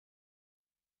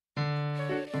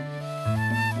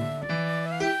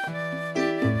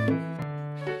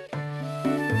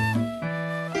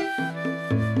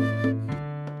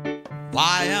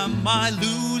Why am I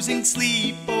losing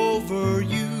sleep over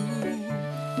you?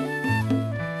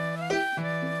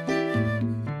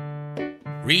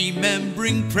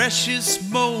 Remembering precious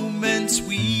moments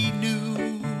we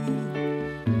knew.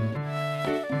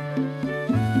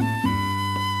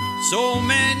 So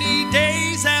many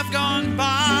days have gone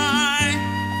by,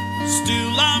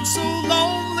 still I'm so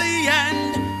lonely,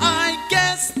 and I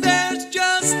guess there's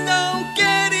just no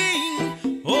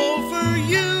getting over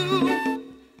you.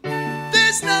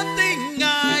 There's nothing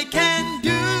I can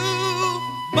do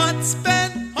but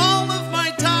spend all of my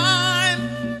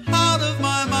time out of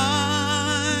my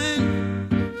mind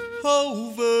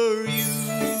over you.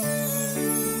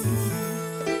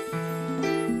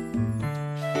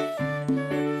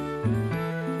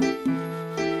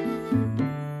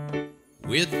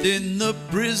 Within the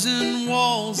prison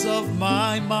walls of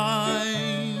my mind,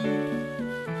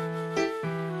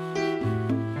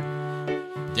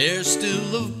 there's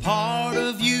still a part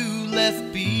of you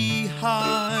left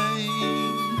behind.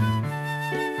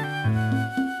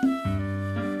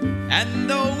 And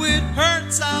though it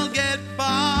hurts, I'll get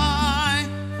by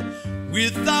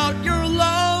without your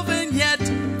love, and yet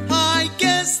I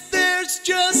guess there's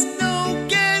just no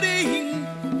getting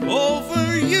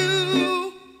over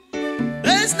you.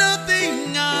 There's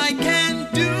nothing I can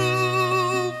do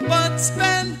but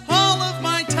spend all of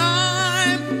my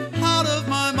time out of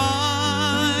my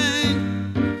mind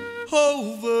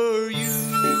over you.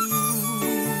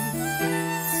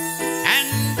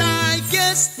 And I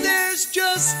guess there's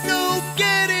just no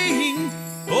getting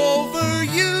over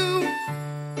you.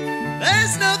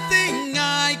 There's nothing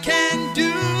I can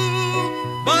do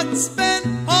but spend